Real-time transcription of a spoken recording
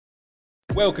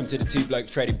Welcome to the Two Blokes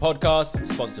Trading Podcast,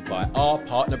 sponsored by our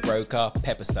partner broker,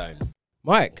 Pepperstone.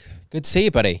 Mike, good to see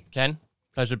you, buddy. Ken,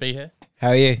 pleasure to be here. How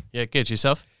are you? Yeah, good.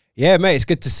 Yourself? Yeah, mate, it's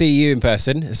good to see you in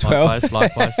person as Likewise, well.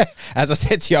 likewise. As I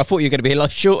said to you, I thought you were going to be a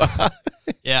lot shorter.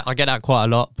 Yeah, I get that quite a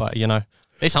lot, but you know,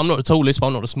 I'm not the tallest, but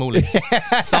I'm not the smallest.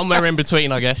 Somewhere in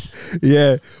between, I guess.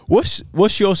 Yeah.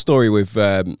 What's your story with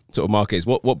sort of markets?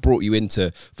 What brought you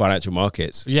into financial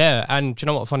markets? Yeah, and do you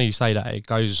know what? Funny you say that. It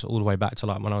goes all the way back to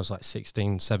like when I was like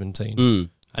 16, 17.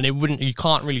 And you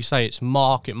can't really say it's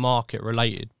market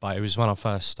related, but it was when I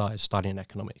first started studying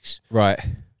economics. Right.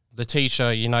 The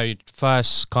teacher, you know,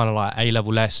 first kind of like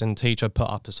A-level lesson, teacher put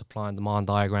up a supply and demand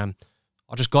diagram.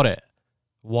 I just got it.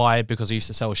 Why? Because I used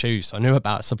to sell shoes. I knew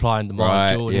about supply and demand.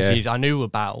 Right, Jordans, yeah. I knew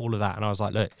about all of that. And I was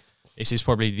like, look, this is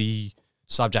probably the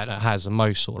subject that has the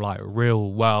most sort of like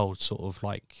real world sort of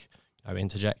like, you know,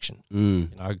 interjection. You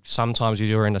know, sometimes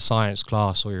you're in a science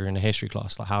class or you're in a history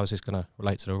class, like how is this going to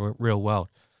relate to the real world?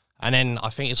 And then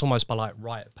I think it's almost by like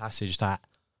rite of passage that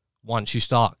once you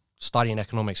start studying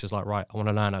economics, is like, right, I want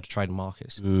to learn how to trade the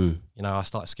markets. You know, I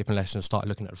started skipping lessons, started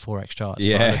looking at the Forex charts,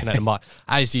 started looking at the market.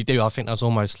 As you do, I think that's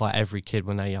almost like every kid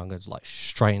when they're younger, like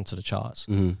straight into the charts.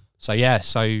 So yeah,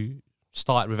 so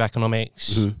started with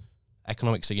economics,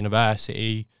 economics at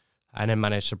university, and then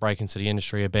managed to break into the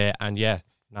industry a bit. And yeah,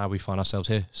 now we find ourselves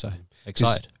here. So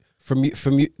excited. From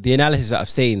you, the analysis that I've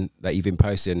seen that you've been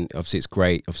posting, obviously it's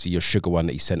great. Obviously your sugar one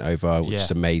that you sent over, which is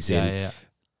amazing. Yeah.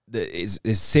 There's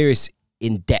serious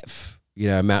in-depth, you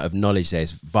know, amount of knowledge there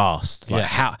is vast. Like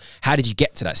how did you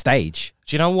get to that stage?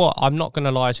 Do you know what? I'm not going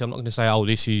to lie to you. I'm not going to say, oh,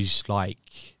 this is like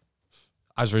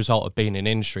as a result of being in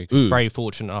industry. Very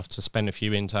fortunate enough to spend a few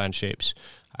internships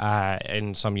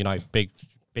in some, you know, big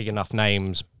enough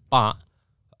names. But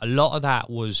a lot of that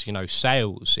was, you know,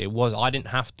 sales. I didn't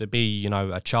have to be, you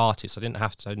know, a chartist. I didn't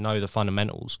have to know the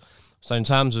fundamentals. So in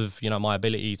terms of, you know, my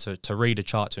ability to read a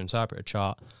chart, to interpret a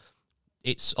chart,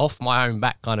 it's off my own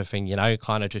back kind of thing, you know,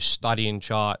 kind of just studying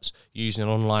charts, using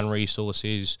online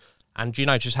resources and, you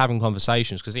know, just having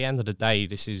conversations. Because at the end of the day,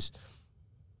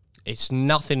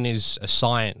 nothing is a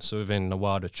science within the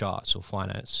world of charts or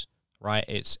finance, right?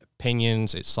 It's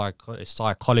opinions, it's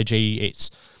psychology,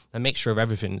 it's a mixture of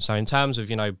everything. So in terms of,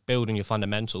 you know, building your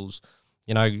fundamentals,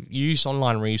 you know, use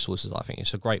online resources. I think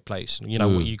it's a great place. You know,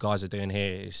 what you guys are doing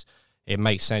here is, it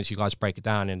makes sense. You guys break it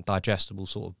down in digestible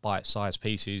sort of bite-sized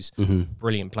pieces.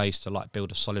 Brilliant place to like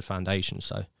build a solid foundation.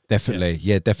 So definitely,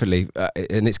 yeah definitely.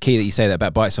 And it's key that you say that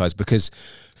about bite-sized, because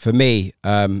for me,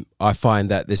 I find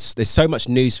that there's so much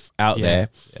news out there.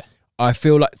 I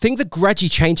feel like things are gradually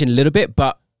changing a little bit,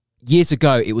 but years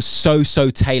ago it was so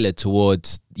tailored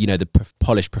towards, you know, the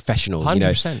polished professional, 100%. You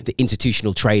know, the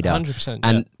institutional trader, 100%,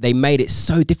 and they made it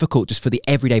so difficult just for the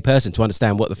everyday person to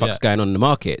understand what the fuck's going on in the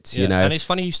markets. You know, and it's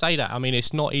funny you say that. I mean,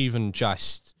 it's not even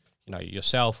just, you know,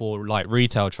 yourself or like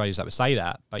retail traders that would say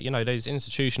that, but you know, there's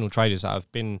institutional traders that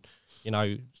have been, you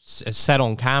know, said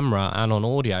on camera and on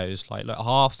audios, like, look,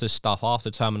 half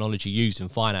the terminology used in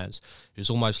finance is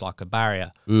almost like a barrier.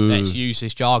 Let's use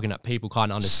this jargon that people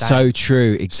can't understand. So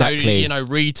true, exactly. So, you know,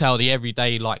 retail, the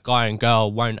everyday like guy and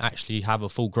girl won't actually have a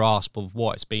full grasp of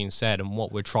what's being said and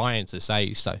what we're trying to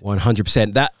say. So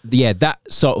 100%. That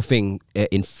sort of thing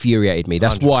infuriated me.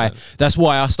 That's 100%. That's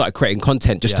why I started creating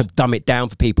content, just to dumb it down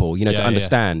for people, you know, to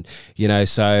understand. You know,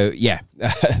 so yeah,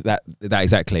 that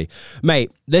exactly,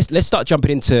 mate. Let's start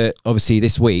jumping into obviously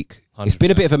this week. 100%. It's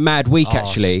been a bit of a mad week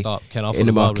actually. Stop, Ken, I thought in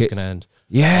the world was markets. going to end.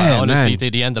 Yeah, I honestly man.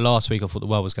 did. The end of last week, I thought the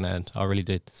world was going to end. I really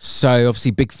did. So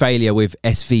obviously, big failure with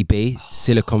SVB,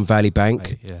 Silicon Valley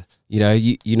Bank. Mate, you know,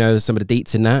 you know some of the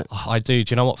deets in that. I do.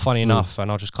 Do you know what? Funny enough, and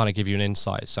I'll just kind of give you an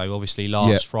insight. So obviously,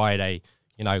 last Friday,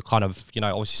 you know, kind of, you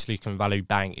know, obviously Silicon Valley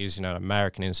Bank is, you know, an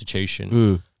American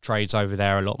institution. Trades over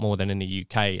there a lot more than in the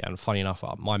UK. And funny enough,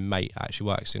 my mate actually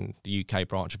works in the UK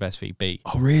branch of SVB.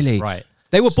 Oh, really? Right.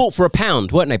 They were bought for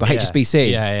 £1, weren't they, by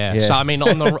HSBC? Yeah. So, I mean,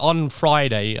 on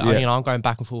Friday, you know, I'm going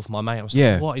back and forth with my mate. I was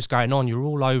like, what is going on? You're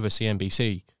all over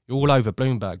CNBC. You're all over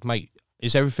Bloomberg. Mate,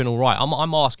 is everything all right?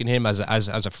 I'm asking him as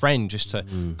a friend just to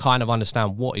kind of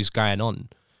understand what is going on.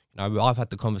 You know, I've had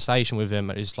the conversation with him,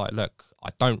 and it's like, look,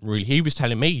 he was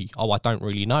telling me, I don't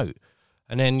really know.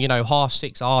 And then, you know,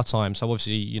 6:30 our time. So,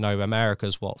 obviously, you know,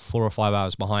 America's, 4 or 5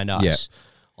 hours behind us. Yeah.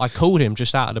 I called him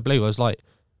just out of the blue. I was like,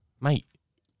 mate,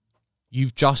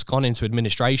 you've just gone into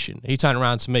administration. He turned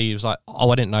around to me. He was like, oh,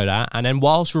 I didn't know that. And then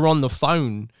whilst we're on the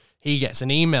phone, he gets an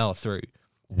email through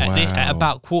at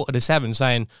about 6:45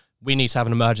 saying, we need to have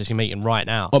an emergency meeting right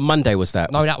now. On Monday was that?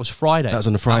 No, that was Friday. That was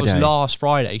on a Friday. That was last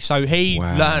Friday. So he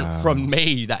learned from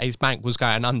me that his bank was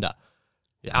going under.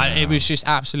 It was just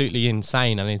absolutely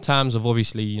insane. And in terms of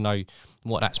obviously, you know,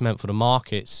 what that's meant for the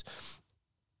markets,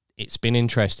 it's been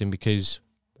interesting because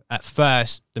at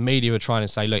first the media were trying to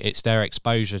say, look, it's their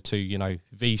exposure to, you know,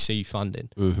 VC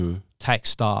funding, tech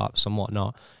startups and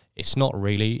whatnot. It's not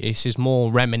really. It's just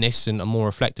more reminiscent and more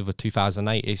reflective of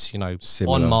 2008. It's, you know,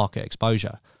 on market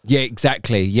exposure. Yeah,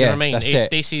 exactly. Yeah, do you know what I mean?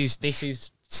 This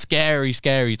is scary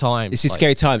times. This is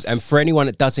scary times. And for anyone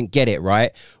that doesn't get it,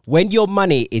 right, when your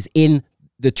money is in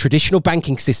the traditional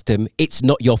banking system, it's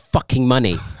not your fucking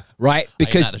money. Right?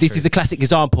 Because this is a classic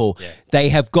example. Yeah. They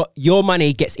have got, your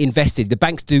money gets invested. The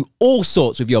banks do all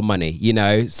sorts with your money, you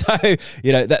know? So,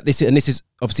 you know, this is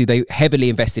obviously they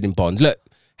heavily invested in bonds. Look,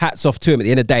 hats off to them. At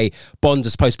the end of the day, bonds are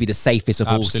supposed to be the safest of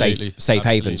all safe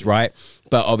havens, right?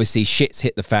 But obviously shit's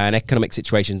hit the fan. Economic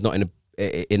situation's not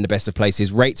in the best of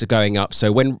places. Rates are going up.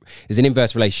 So when there's an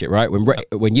inverse relationship, right?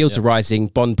 When yields are rising,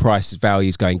 bond price value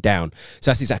is going down.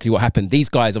 So that's exactly what happened. These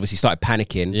guys obviously started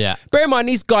panicking. Yeah. Bear in mind,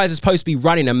 these guys are supposed to be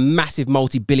running a massive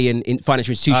multi-billion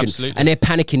financial institution, and they're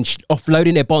panicking,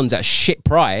 offloading their bonds at a shit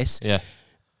price. Yeah.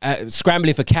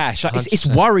 Scrambling for cash. Like, it's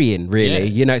worrying, really.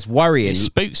 Yeah. You know, it's worrying. It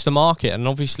spooks the market, and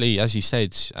obviously, as you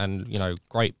said, and you know,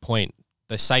 great point.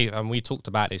 The safe, and we talked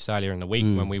about this earlier in the week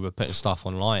when we were putting stuff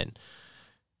online.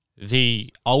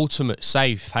 The ultimate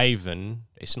safe haven,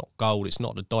 it's not gold, it's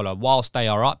not the dollar. Whilst they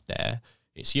are up there,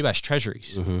 it's US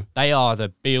Treasuries. They are the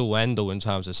be-all, end-all in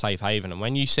terms of safe haven. And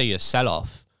when you see a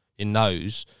sell-off in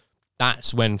those,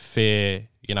 that's when fear,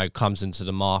 you know, comes into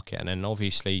the market. And then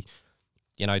obviously,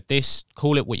 you know, this,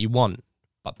 call it what you want,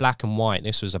 but black and white,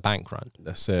 this was a bank run.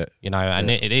 That's it. You know, and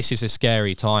this is a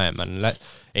scary time. And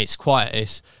it's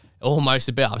almost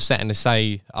a bit upsetting to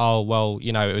say, oh, well,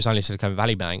 you know, it was only Silicon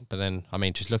Valley Bank, but then, I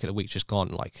mean, just look at the week just gone,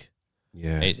 like,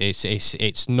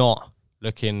 it's not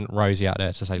looking rosy out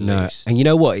there, to say the least. And you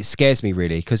know what? It scares me,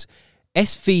 really, because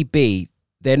SVB,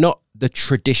 they're not the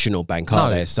traditional bank,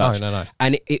 are they, as such? No.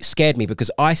 And it scared me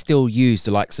because I still use the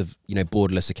likes of, you know,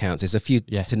 borderless accounts. There's a few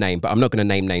to name, but I'm not going to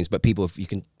name names, but people,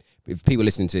 if people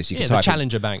listening to this, you can type the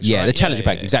challenger banks. Yeah, right? The challenger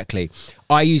banks, exactly.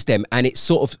 I use them, and it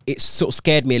sort of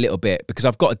scared me a little bit because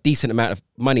I've got a decent amount of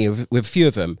money with a few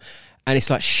of them, and it's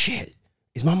like, shit,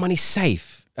 is my money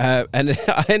safe? And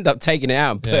I end up taking it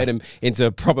out and putting them into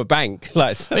a proper bank.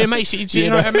 Like, so, it makes you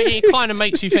know what I mean? It kind of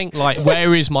makes you think, like,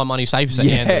 where is my money safest at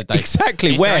the end of the day?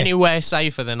 Exactly. Is there anywhere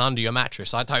safer than under your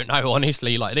mattress? I don't know,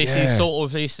 honestly. Like, this is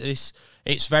sort of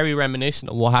it's very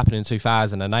reminiscent of what happened in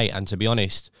 2008. And to be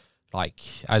honest, like,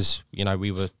 as you know,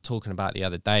 we were talking about the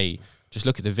other day, just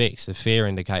look at the VIX, the fear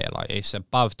indicator. Like, it's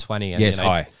above 20. And, it's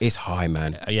high. It's high,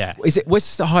 man. Yeah.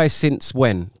 What's the highest since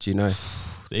when? Do you know?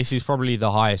 This is probably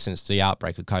the highest since the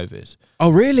outbreak of COVID.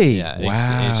 Oh, really? Yeah.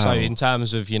 Wow. So in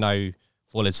terms of, you know,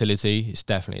 volatility, it's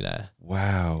definitely there.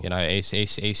 Wow. You know, it's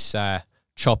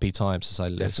choppy times, to say the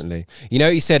least. Definitely. You know,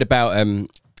 you said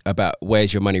about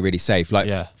where's your money really safe. Like,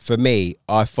 for me,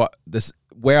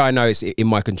 where I know it's in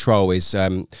my control is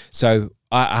so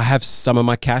I have some of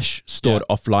my cash stored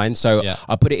offline, so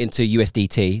I put it into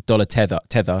USDT, dollar tether.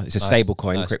 It's a stable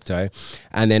coin, crypto,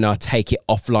 and then I take it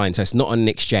offline, so it's not on an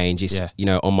exchange. It's you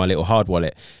know, on my little hard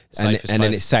wallet, and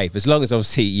then it's safe as long as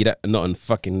obviously you don't not on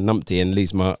fucking numpty and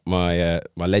lose my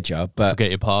ledger. But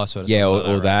forget your password.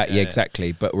 Or that. Yeah,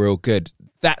 exactly. But we're all good.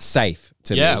 That's safe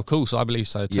to me. Yeah, of course, I believe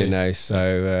so too. You know,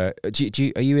 so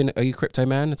are you crypto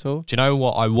man at all? Do you know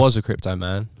what? I was a crypto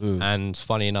man, and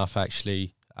funny enough,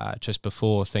 actually. Just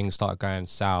before things started going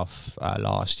south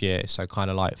last year, so kind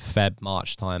of like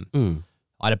March time,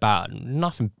 I had about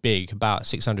nothing big, about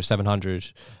 600,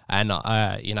 700, and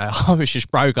you know, I was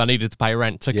just broke. I needed to pay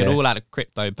rent. Took it all out of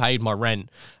crypto, paid my rent,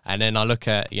 and then I look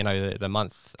at, you know, the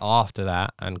month after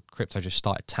that, and crypto just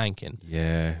started tanking.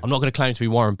 Yeah, I'm not going to claim to be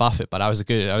Warren Buffett, but that was a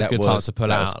good time to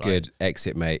pull out. That was good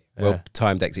exit, mate. Well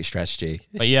timed exit strategy.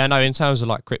 But yeah, no, in terms of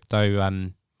like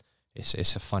crypto,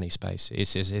 it's a funny space.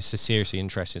 It's a seriously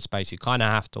interesting space. You kind of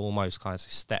have to almost kind of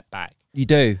step back. You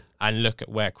do. And look at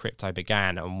where crypto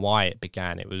began and why it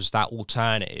began. It was that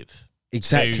alternative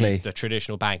to the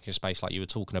traditional banking space like you were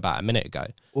talking about a minute ago.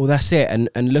 Well, that's it.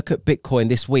 And look at Bitcoin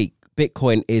this week.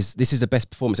 Bitcoin this is the best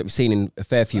performance that we've seen in a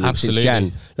fair few weeks since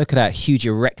Jan. Look at that huge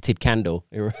erected candle.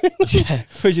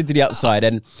 Pushing to the upside.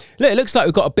 And look, it looks like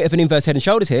we've got a bit of an inverse head and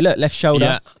shoulders here. Look, left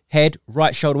shoulder, head,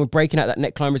 right shoulder. We're breaking out that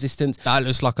neckline resistance. That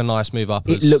looks like a nice move up.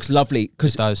 It looks lovely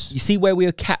because you see where we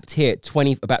were capped here at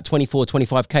about 24,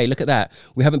 25K. Look at that.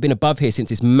 We haven't been above here since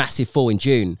this massive fall in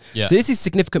June. Yeah. So this is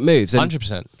significant moves.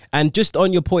 100%. And just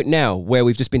on your point now, where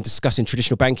we've just been discussing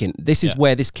traditional banking, this is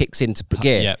where this kicks into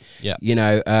gear. Yeah. You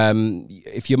know,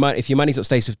 if your money's not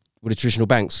safe with the traditional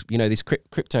banks, you know, this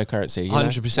cryptocurrency,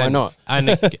 100%. Why not? And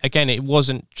again, it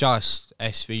wasn't just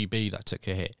SVB that took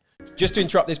a hit. Just to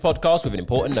interrupt this podcast with an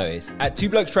important notice. At Two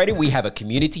Blokes Trading, we have a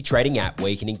community trading app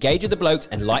where you can engage with the blokes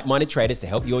and like-minded traders to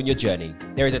help you on your journey.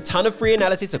 There is a ton of free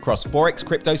analysis across Forex,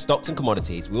 crypto, stocks, and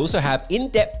commodities. We also have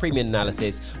in-depth premium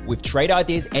analysis with trade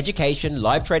ideas, education,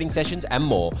 live trading sessions, and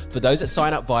more for those that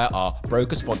sign up via our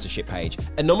broker sponsorship page.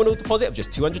 A nominal deposit of just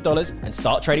 $200 and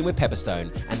start trading with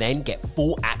Pepperstone, and then get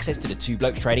full access to the Two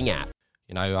Blokes Trading app.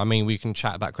 You know, I mean, we can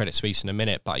chat about Credit Suisse in a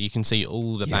minute, but you can see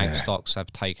all the bank stocks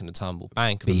have taken a tumble.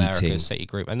 Bank of America,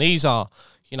 Citigroup. And these are,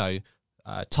 you know,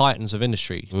 titans of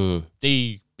industry,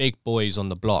 the big boys on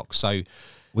the block. So,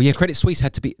 well, yeah, Credit Suisse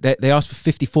had to be, they asked for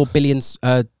 54 billion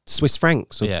Swiss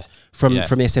francs from the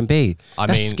SMB.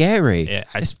 That's scary. Yeah,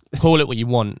 call it what you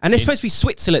want. And it's supposed to be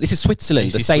Switzerland. This is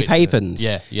Switzerland, the safe havens.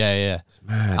 Yeah.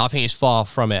 I think it's far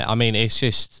from it. I mean, it's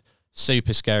just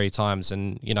super scary times,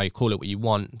 and you know, you call it what you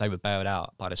want. They were bailed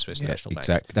out by the Swiss National Bank.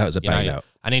 Exactly, that was a bailout.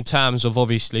 And in terms of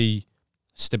obviously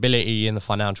stability in the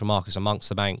financial markets amongst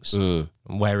the banks,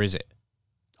 where is it?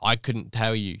 I couldn't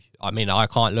tell you. I mean, I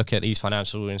can't look at these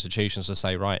financial institutions to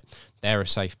say, right, they're a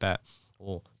safe bet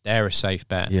or they're a safe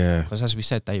bet. Yeah, because as we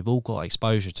said, they've all got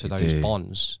exposure to those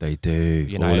bonds. They do,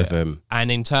 you know, all of them. And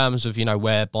in terms of, you know,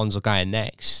 where bonds are going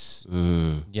next,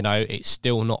 you know, it's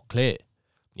still not clear.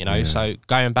 You know, so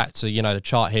going back to, you know, the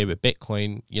chart here with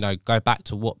Bitcoin, you know, go back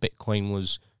to what Bitcoin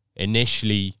was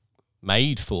initially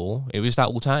made for. It was that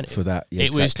alternative. For that, yeah,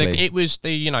 it was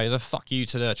the, you know, the fuck you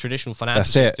to the traditional financial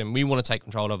system. We want to take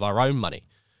control of our own money.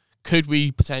 Could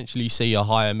we potentially see a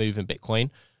higher move in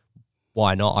Bitcoin?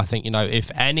 Why not? I think, you know,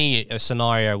 if a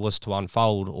scenario was to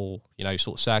unfold, or, you know,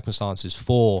 sort of circumstances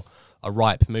for a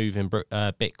ripe move in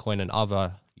Bitcoin and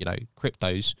other, you know,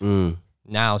 cryptos,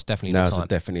 now's definitely the time. Now's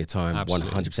definitely a time.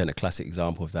 Absolutely. 100% a classic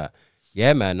example of that.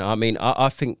 Yeah, man. I mean, I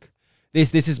think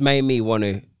this has made me want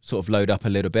to sort of load up a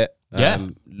little bit.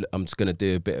 I'm just going to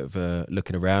do a bit of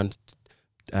looking around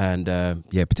and,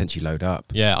 potentially load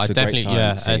up. Yeah, I definitely,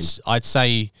 I'd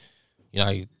say, you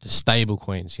know, the stable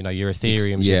coins, you know, your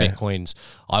Ethereums, your Bitcoins.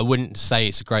 I wouldn't say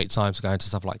it's a great time to go into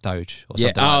stuff like Doge or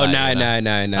something like that.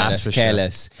 No. That's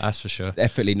careless. Sure. That's for sure.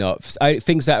 Definitely not.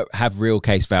 Things that have real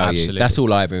case value. Absolutely. That's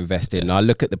all I ever invest in. I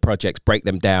look at the projects, break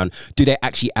them down. Do they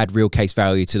actually add real case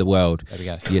value to the world? There we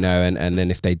go. You know, and then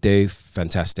if they do,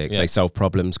 fantastic. If they solve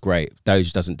problems, great.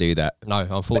 Doge doesn't do that. No,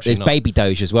 unfortunately There's not. Baby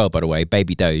Doge as well, by the way.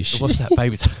 Baby Doge. What's that,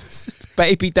 Baby Doge?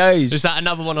 Baby Doge. Is that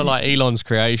another one of like Elon's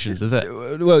creations, is it?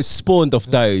 Well, it's spawned off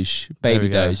Doge. Baby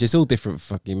Doge. It's all different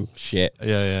fucking shit.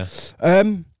 Yeah.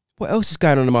 What else is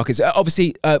going on in the markets?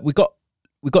 Obviously, we got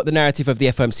the narrative of the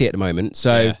FOMC at the moment.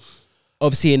 So,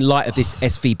 obviously, in light of this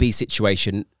SVB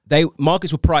situation,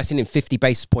 markets were pricing in 50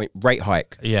 basis point rate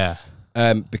hike. Yeah.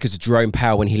 Because of Jerome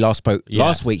Powell, when he last spoke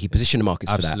last week, he positioned the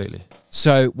markets for that. Absolutely.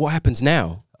 So, what happens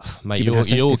now? Mate,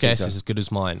 your guess is as good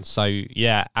as mine. So,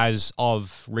 yeah, as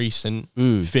of recent,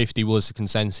 50 was the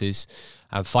consensus.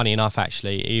 And funny enough,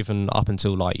 actually, even up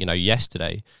until like, you know,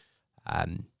 yesterday,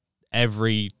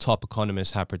 every top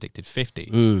economist had predicted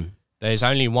 50. There's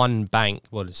only one bank,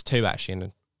 well, there's two actually,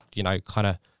 and, you know, kind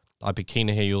of, I'd be keen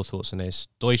to hear your thoughts on this.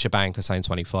 Deutsche Bank are saying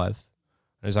 25.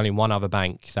 There's only one other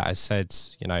bank that has said,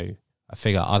 you know, a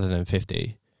figure other than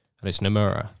 50, and it's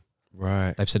Nomura.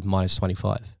 Right. They've said minus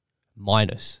 25.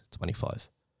 Minus 25.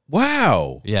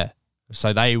 Wow. Yeah.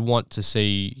 So they want to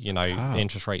see, you know,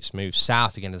 interest rates move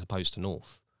south again as opposed to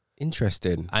north.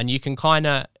 Interesting. And you can kind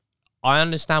of, I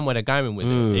understand where they're going with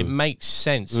it. It makes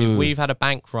sense. If we've had a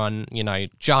bank run, you know,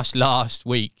 just last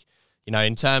week, you know,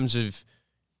 in terms of,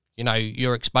 you know,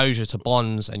 your exposure to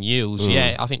bonds and yields,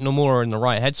 I think Nomura are in the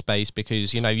right headspace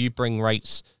because, you know, you bring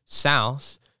rates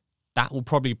south, that will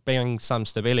probably bring some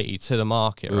stability to the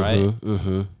market, right?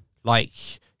 Like,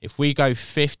 if we go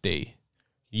 50,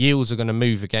 yields are going to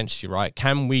move against you, right?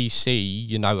 Can we see,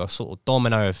 you know, a sort of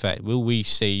domino effect? Will we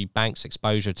see banks'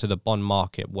 exposure to the bond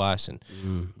market worsen?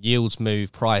 Yields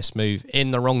move, price move in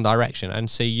the wrong direction, and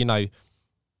see, you know,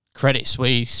 Credit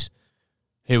Suisse,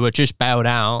 who were just bailed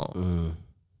out,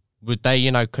 would they,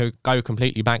 you know, go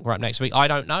completely bankrupt next week? I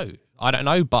don't know.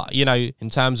 But, you know, in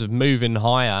terms of moving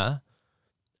higher,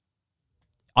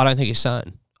 I don't think it's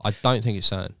certain.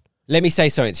 Let me say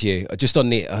something to you, just on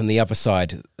the other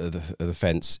side of the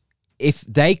fence. If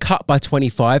they cut by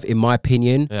 25, in my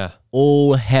opinion,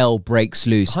 all hell breaks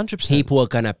loose. 100%. People are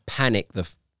going to panic.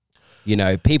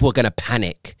 People are going to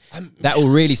panic. That will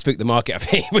really spook the market. I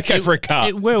think we go for a cut.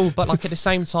 It will, but like at the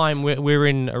same time, we're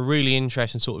in a really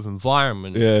interesting sort of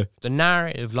environment. Yeah. The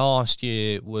narrative last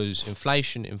year was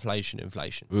inflation.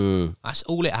 That's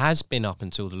all it has been up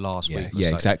until the last week. Yeah,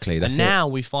 exactly. And now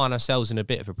we find ourselves in a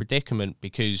bit of a predicament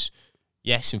because,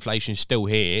 yes, inflation's still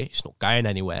here. It's not going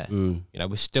anywhere. You know,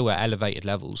 we're still at elevated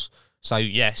levels. So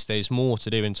yes, there's more to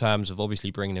do in terms of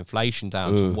obviously bringing inflation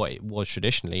down to what it was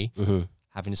traditionally.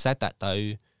 Having said that,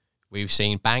 though, we've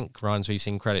seen bank runs, we've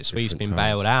seen Credit Suisse being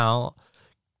bailed out.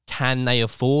 Can they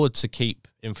afford to keep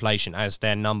inflation as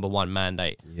their number one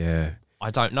mandate? Yeah. I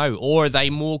don't know. Or are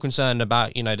they more concerned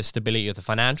about, you know, the stability of the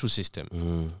financial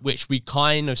system, which we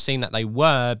kind of seen that they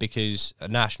were, because a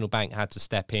national bank had to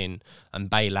step in and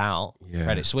bail out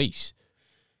Credit Suisse.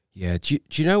 Yeah. Do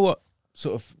you know what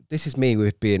sort of, this is me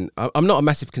with being, I'm not a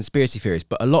massive conspiracy theorist,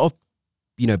 but a lot of,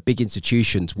 you know, big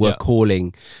institutions were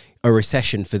calling a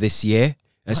recession for this year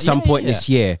at some point this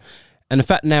year. And the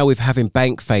fact now with having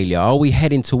bank failure, are we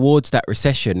heading towards that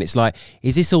recession? It's like,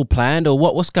 is this all planned, or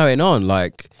what's going on?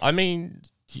 Like, I mean,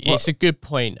 it's a good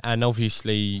point. And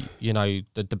obviously, you know,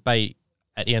 the debate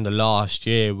at the end of last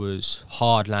year was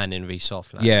hard landing v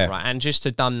soft landing. Yeah. Right. And just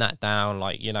to dumb that down,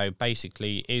 like, you know,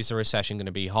 basically, is the recession going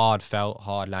to be hard felt,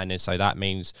 hard landing? So that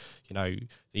means, you know,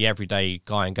 the everyday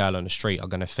guy and girl on the street are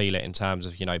going to feel it in terms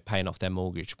of, you know, paying off their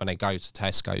mortgage. When they go to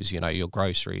Tesco's, you know, your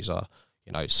groceries are,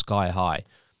 you know, sky high.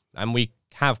 And we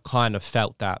have kind of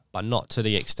felt that, but not to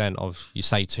the extent of, you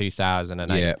say,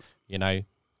 2008, you know.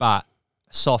 But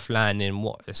soft landing,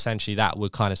 what essentially that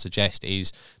would kind of suggest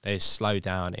is there's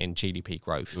slowdown in GDP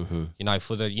growth. You know,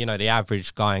 for the, you know, the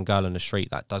average guy and girl on the street,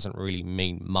 that doesn't really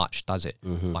mean much, does it?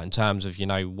 But in terms of, you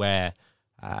know, where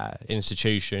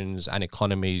institutions and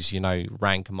economies, you know,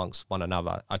 rank amongst one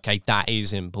another, okay, that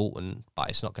is important, but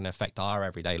it's not going to affect our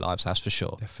everyday lives, that's for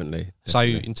sure. Definitely. So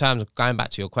in terms of going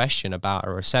back to your question about a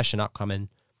recession upcoming,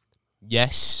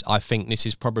 yes, I think this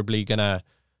is probably going to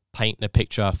paint the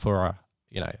picture for a,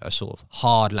 you know, a sort of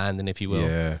hard landing, if you will.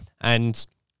 Yeah. And,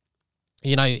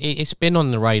 you know, it's been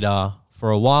on the radar for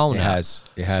a while now.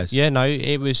 It has. Yeah, no,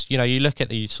 it was, you know, you look at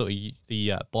the sort of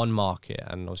the bond market,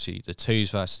 and obviously the 2s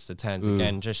versus the 10s,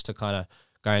 again, just to kind of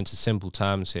go into simple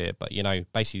terms here, but, you know,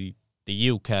 basically the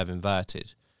yield curve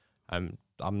inverted. I'm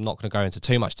not going to go into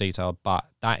too much detail, but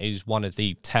that is one of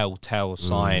the telltale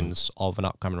signs of an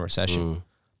upcoming recession.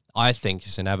 I think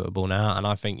it's inevitable now, and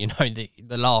I think, you know,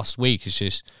 the last week has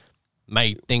just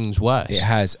made things worse. It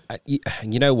has.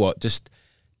 You know what? Just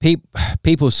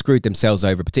people screwed themselves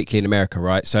over, particularly in America,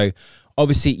 right? So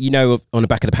obviously, you know, on the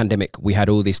back of the pandemic, we had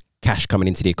all this cash coming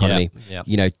into the economy.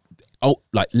 You know,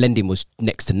 like lending was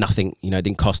next to nothing. You know, it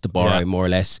didn't cost to borrow, more or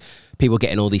less. People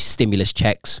getting all these stimulus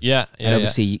checks. And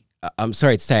obviously, I'm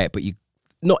sorry to say it, but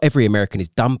not every American is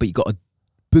dumb, but you got a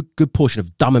good portion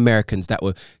of dumb Americans that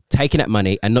were taking that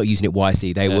money and not using it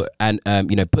wisely. They were, and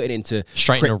you know, putting it into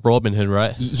straight into Robinhood,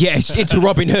 right? Yes, into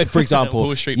Robinhood, for example.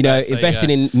 Wall Street, you know, investing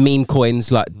in meme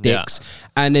coins like dicks.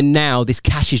 And then now this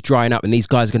cash is drying up, and these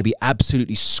guys are going to be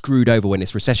absolutely screwed over when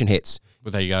this recession hits.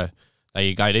 Well, there you go. There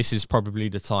you go. This is probably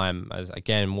the time, as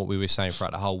again, what we were saying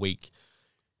throughout the whole week,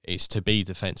 is to be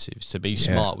defensive, to be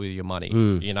smart with your money.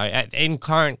 You know, in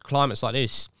current climates like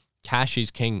this, cash is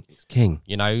king. It's king.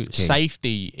 You know,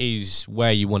 safety is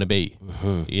where you want to be.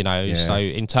 You know, so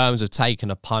in terms of taking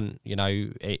a punt, you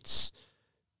know, it's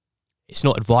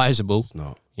not advisable. It's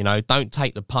not. You know, don't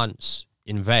take the punts.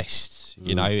 Invest.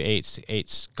 You know,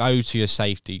 it's go to your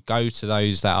safety. Go to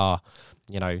those that are,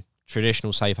 you know,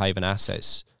 traditional safe haven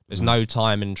assets. There's no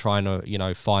time in trying to, you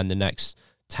know, find the next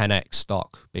 10x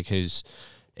stock, because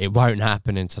it won't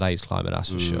happen in today's climate. That's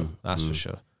for sure. That's for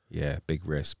sure. Yeah, big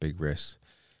risk.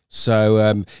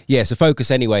 So, so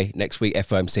focus anyway, next week,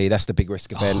 FOMC, that's the big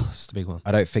risk event. That's the big one.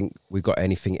 I don't think we've got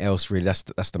anything else really.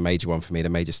 That's the major one for me, the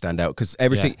major standout. Because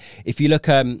everything, if you look,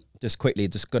 just quickly,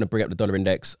 just going to bring up the dollar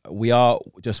index, we are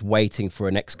just waiting for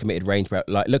a next committed range.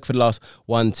 Like, look for the last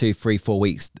 1, 2, 3, 4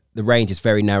 weeks, the range is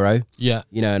very narrow. Yeah.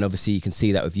 You know, and obviously you can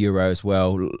see that with Euro as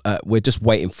well. We're just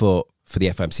waiting for the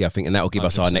FOMC, I think, and that will give 100%.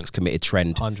 Us our next committed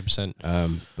trend.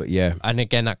 100%. But yeah. And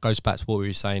again, that goes back to what we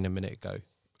were saying a minute ago.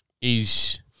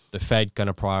 Is the Fed going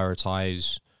to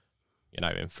prioritize, you know,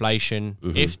 inflation?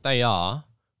 If they are,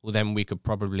 well, then we could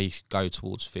probably go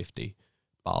towards 50.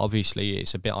 But obviously,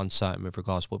 it's a bit uncertain with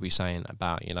regards to what we're saying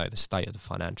about, you know, the state of the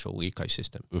financial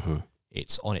ecosystem.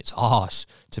 It's on its arse,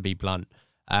 to be blunt.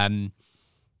 I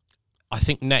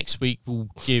think next week will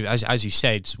give, as you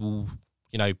said, will,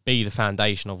 you know, be the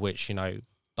foundation of which, you know,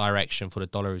 direction for the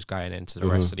dollar is going into the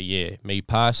rest of the year. Me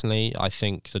personally, I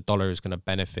think the dollar is going to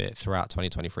benefit throughout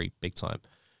 2023 big time.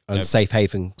 And safe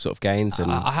haven sort of gains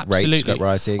and rates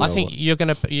rising. I think you're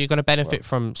gonna benefit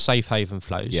from safe haven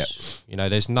flows. You know,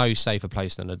 there's no safer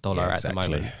place than the dollar at the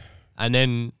moment. And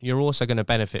then you're also going to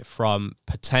benefit from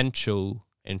potential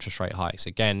interest rate hikes.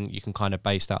 Again, you can kind of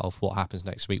base that off what happens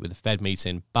next week with the Fed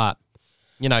meeting. But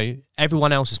you know,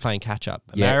 everyone else is playing catch up.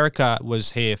 America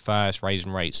was here first,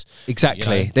 raising rates.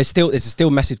 Exactly. You know? There's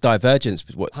still massive divergence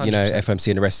with what 100%. You know, FOMC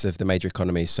and the rest of the major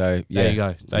economies. So there you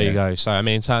go. There you go. So I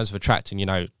mean, in terms of attracting, you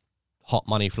know, hot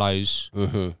money flows,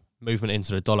 movement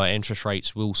into the dollar, interest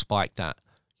rates will spike that.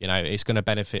 You know, it's going to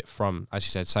benefit from, as you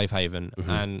said, safe haven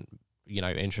and, you know,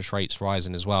 interest rates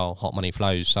rising as well, hot money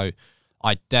flows. So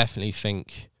I definitely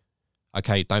think,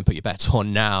 okay, don't put your bets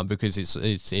on now because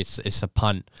it's a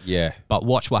punt. Yeah. But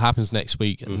watch what happens next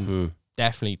week and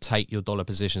definitely take your dollar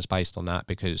positions based on that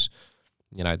because,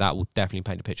 you know, that will definitely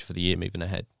paint a picture for the year moving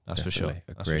ahead. That's for sure. Agreed.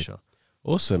 That's for sure.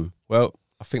 Awesome. Well,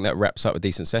 I think that wraps up a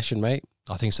decent session, mate.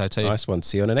 I think so too. Nice one.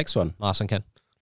 See you on the next one. Nice one, Ken.